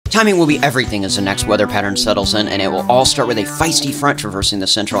Timing will be everything as the next weather pattern settles in, and it will all start with a feisty front traversing the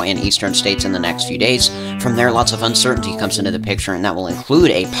central and eastern states in the next few days. From there, lots of uncertainty comes into the picture, and that will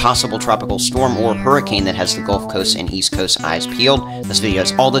include a possible tropical storm or hurricane that has the Gulf Coast and East Coast eyes peeled. This video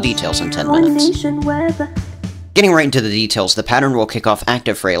has all the details in 10 minutes. Getting right into the details, the pattern will kick off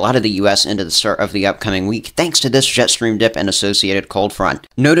active for a lot of the US into the start of the upcoming week thanks to this jet stream dip and associated cold front.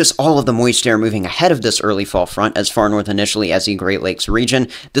 Notice all of the moist air moving ahead of this early fall front as far north initially as the Great Lakes region.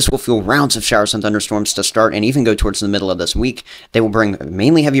 This will fuel rounds of showers and thunderstorms to start and even go towards the middle of this week. They will bring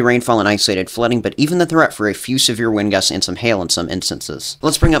mainly heavy rainfall and isolated flooding, but even the threat for a few severe wind gusts and some hail in some instances.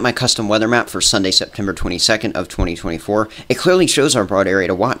 Let's bring up my custom weather map for Sunday, September 22nd of 2024. It clearly shows our broad area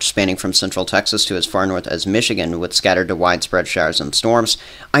to watch, spanning from central Texas to as far north as Michigan, with scattered to widespread showers and storms.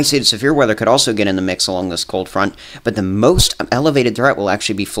 Isolated severe weather could also get in the mix along this cold front, but the most elevated threat will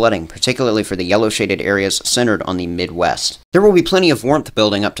actually be flooding, particularly for the yellow shaded areas centered on the Midwest. There will be plenty of warmth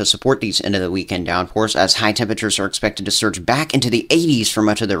building up to support these end of the weekend downpours, as high temperatures are expected to surge back into the 80s for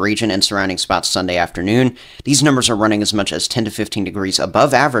much of the region and surrounding spots Sunday afternoon. These numbers are running as much as 10 to 15 degrees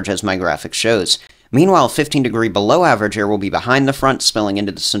above average, as my graphic shows. Meanwhile, 15-degree below average air will be behind the front, spilling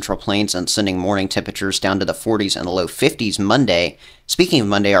into the central plains and sending morning temperatures down to the 40s and the low 50s Monday. Speaking of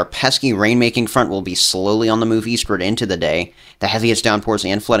Monday, our pesky rain-making front will be slowly on the move eastward into the day. The heaviest downpours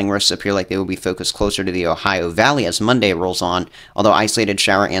and flooding risks appear like they will be focused closer to the Ohio Valley as Monday rolls on, although isolated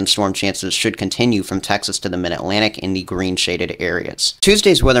shower and storm chances should continue from Texas to the mid-Atlantic in the green-shaded areas.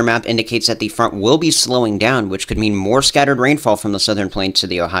 Tuesday's weather map indicates that the front will be slowing down, which could mean more scattered rainfall from the southern plains to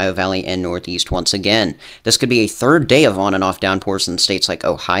the Ohio Valley and northeast once again. This could be a third day of on and off downpours in states like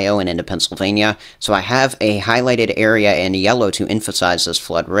Ohio and into Pennsylvania, so I have a highlighted area in yellow to emphasize this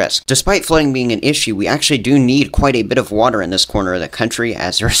flood risk. Despite flooding being an issue, we actually do need quite a bit of water in this corner of the country,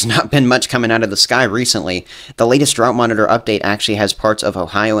 as there has not been much coming out of the sky recently. The latest drought monitor update actually has parts of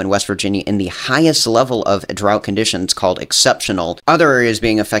Ohio and West Virginia in the highest level of drought conditions, called exceptional. Other areas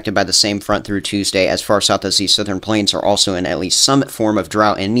being affected by the same front through Tuesday, as far south as the southern plains, are also in at least some form of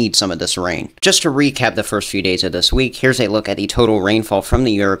drought and need some of this rain. Just to recap the first few days of this week, here's a look at the total rainfall from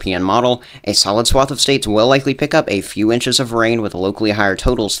the European model. A solid swath of states will likely pick up a few inches of rain, with locally higher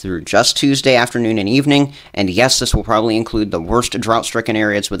totals through just Tuesday afternoon and evening, and yes, this will probably include the worst drought-stricken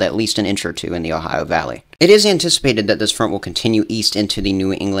areas with at least an inch or two in the Ohio Valley. It is anticipated that this front will continue east into the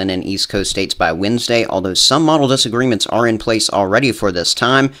New England and East Coast states by Wednesday, although some model disagreements are in place already for this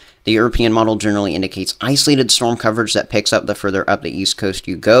time. The European model generally indicates isolated storm coverage that picks up the further up the East Coast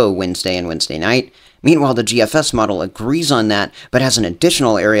you go Wednesday and Wednesday night. Meanwhile, the GFS model agrees on that, but has an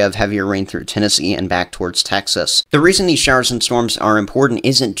additional area of heavier rain through Tennessee and back towards Texas. The reason these showers and storms are important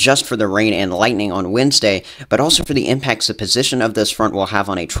isn't just for the rain and lightning on Wednesday, but also for the impacts the position of this front will have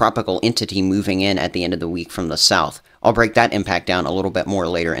on a tropical entity moving in at the end of the week from the south. I'll break that impact down a little bit more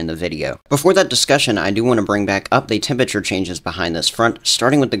later in the video. Before that discussion, I do want to bring back up the temperature changes behind this front,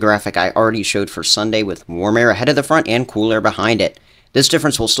 starting with the graphic I already showed for Sunday with warm air ahead of the front and cool air behind it. This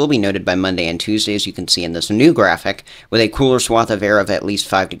difference will still be noted by Monday and Tuesday, as you can see in this new graphic, with a cooler swath of air of at least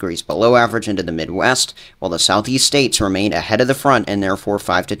 5 degrees below average into the Midwest, while the southeast states remain ahead of the front and therefore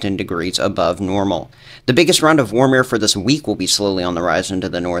 5 to 10 degrees above normal. The biggest round of warm air for this week will be slowly on the rise into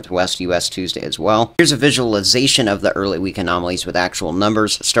the northwest U.S. Tuesday as well. Here's a visualization of the early week anomalies with actual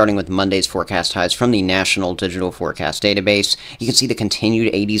numbers, starting with Monday's forecast highs from the National Digital Forecast Database. You can see the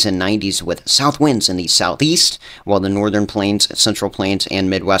continued 80s and 90s with south winds in the southeast, while the northern plains, central plains, and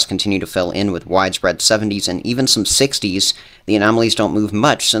Midwest continue to fill in with widespread 70s and even some 60s. The anomalies don't move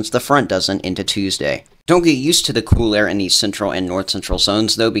much since the front doesn't into Tuesday. Don't get used to the cool air in the central and north central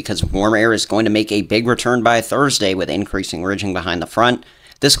zones though, because warm air is going to make a big return by Thursday with increasing ridging behind the front.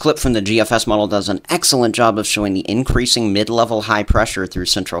 This clip from the GFS model does an excellent job of showing the increasing mid-level high pressure through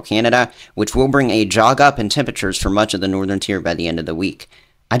central Canada, which will bring a jog up in temperatures for much of the northern tier by the end of the week.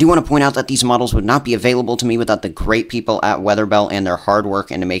 I do want to point out that these models would not be available to me without the great people at Weatherbell and their hard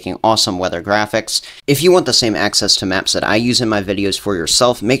work into making awesome weather graphics. If you want the same access to maps that I use in my videos for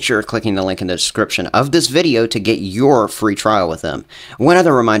yourself, make sure you're clicking the link in the description of this video to get your free trial with them. One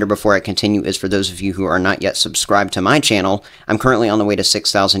other reminder before I continue is for those of you who are not yet subscribed to my channel, I'm currently on the way to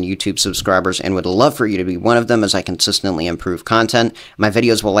 6,000 YouTube subscribers and would love for you to be one of them as I consistently improve content. My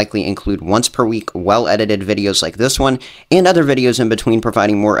videos will likely include once per week well-edited videos like this one, and other videos in between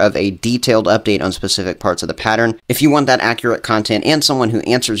providing more of a detailed update on specific parts of the pattern. If you want that accurate content and someone who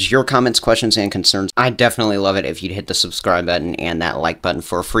answers your comments, questions, and concerns, I'd definitely love it if you'd hit the subscribe button and that like button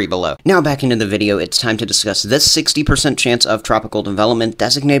for free below. Now back into the video, it's time to discuss this 60% chance of tropical development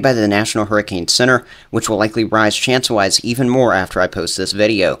designated by the National Hurricane Center, which will likely rise chance-wise even more after I post this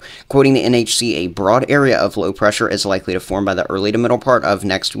video. Quoting the NHC, a broad area of low pressure is likely to form by the early to middle part of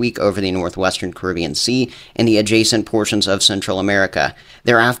next week over the northwestern Caribbean Sea and the adjacent portions of Central America.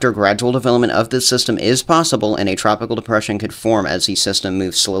 Thereafter, gradual development of this system is possible, and a tropical depression could form as the system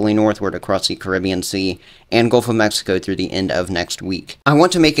moves slowly northward across the Caribbean Sea and Gulf of Mexico through the end of next week. I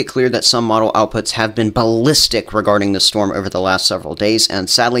want to make it clear that some model outputs have been ballistic regarding the storm over the last several days, and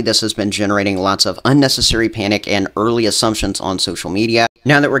sadly this has been generating lots of unnecessary panic and early assumptions on social media.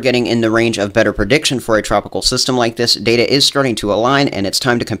 Now that we're getting in the range of better prediction for a tropical system like this, data is starting to align, and it's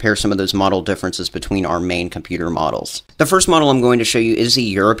time to compare some of those model differences between our main computer models. The first model I'm going to show you is the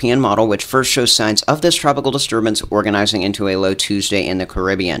European model, which first shows signs of this tropical disturbance organizing into a low Tuesday in the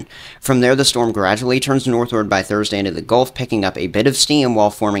Caribbean. From there, the storm gradually turns northward by Thursday into the Gulf, picking up a bit of steam while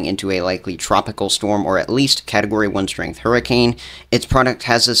forming into a likely tropical storm, or at least Category 1 strength hurricane. Its product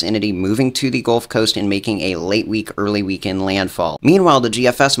has this entity moving to the Gulf Coast and making a late week, early weekend landfall. Meanwhile, the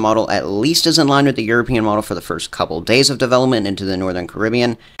GFS model at least is in line with the European model for the first couple days of development into the northern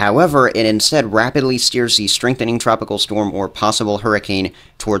Caribbean. However, it instead rapidly steers the strengthening tropical storm or possible hurricane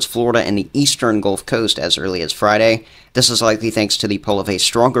towards Florida and the eastern Gulf Coast as early as Friday. This is likely thanks to the pull of a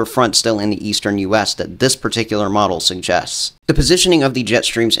stronger front still in the eastern US that this particular model suggests. The positioning of the jet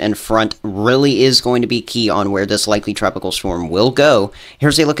streams in front really is going to be key on where this likely tropical storm will go.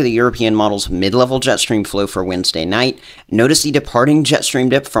 Here's a look at the European model's mid-level jet stream flow for Wednesday night. Notice the departing jet stream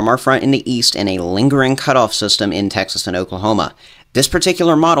dip from our front in the east and a lingering cutoff system in Texas and Oklahoma. This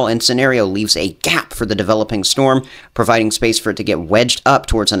particular model and scenario leaves a gap for the developing storm, providing space for it to get wedged up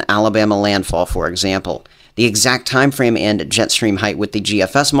towards an Alabama landfall, for example. The exact time frame and jet stream height with the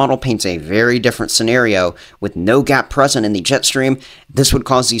GFS model paints a very different scenario. With no gap present in the jet stream, this would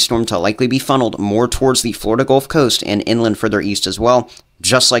cause the storm to likely be funneled more towards the Florida Gulf Coast and inland further east as well,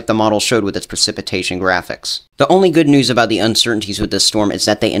 just like the model showed with its precipitation graphics. The only good news about the uncertainties with this storm is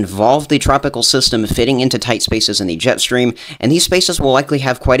that they involve the tropical system fitting into tight spaces in the jet stream, and these spaces will likely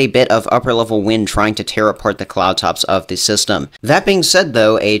have quite a bit of upper-level wind trying to tear apart the cloud tops of the system. That being said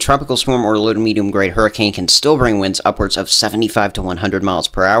though, a tropical storm or low to medium grade hurricane can still bring winds upwards of 75 to 100 miles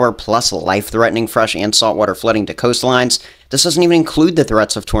per hour, plus life-threatening fresh and saltwater flooding to coastlines. This doesn't even include the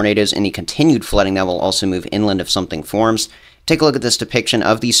threats of tornadoes and the continued flooding that will also move inland if something forms. Take a look at this depiction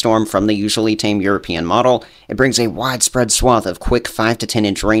of the storm from the usually tame European model. It brings a widespread swath of quick 5 to 10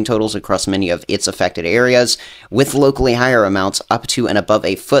 inch rain totals across many of its affected areas, with locally higher amounts up to and above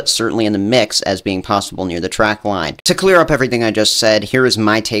a foot certainly in the mix as being possible near the track line. To clear up everything I just said, here is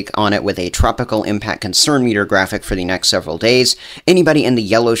my take on it with a tropical impact concern meter graphic for the next several days. Anybody in the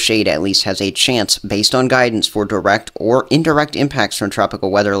yellow shade at least has a chance, based on guidance, for direct or indirect impacts from tropical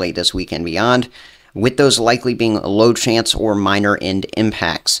weather late this week and beyond, with those likely being low chance or minor end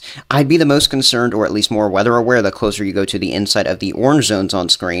impacts. I'd be the most concerned, or at least more weather aware, the closer you go to the inside of the orange zones on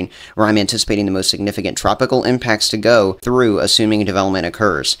screen, where I'm anticipating the most significant tropical impacts to go through, assuming development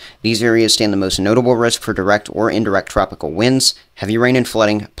occurs. These areas stand the most notable risk for direct or indirect tropical winds, heavy rain and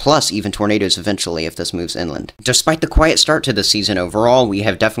flooding, plus even tornadoes eventually if this moves inland. Despite the quiet start to the season overall, we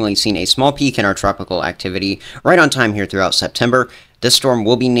have definitely seen a small peak in our tropical activity right on time here throughout September. This storm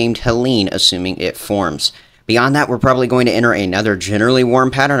will be named Helene, assuming it forms. Beyond that, we're probably going to enter another generally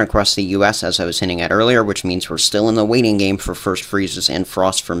warm pattern across the US, as I was hinting at earlier, which means we're still in the waiting game for first freezes and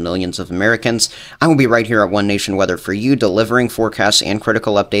frost for millions of Americans. I will be right here at One Nation Weather for you, delivering forecasts and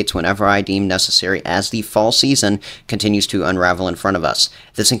critical updates whenever I deem necessary as the fall season continues to unravel in front of us.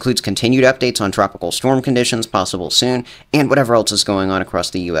 This includes continued updates on tropical storm conditions possible soon, and whatever else is going on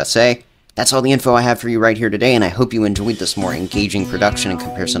across the USA. That's all the info I have for you right here today, and I hope you enjoyed this more engaging production in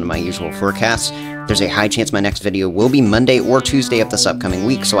comparison to my usual forecasts. There's a high chance my next video will be Monday or Tuesday of this upcoming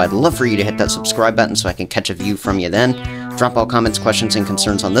week, so I'd love for you to hit that subscribe button so I can catch a view from you then. Drop all comments, questions, and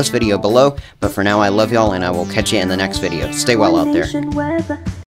concerns on this video below, but for now I love y'all and I will catch you in the next video. Stay well out there.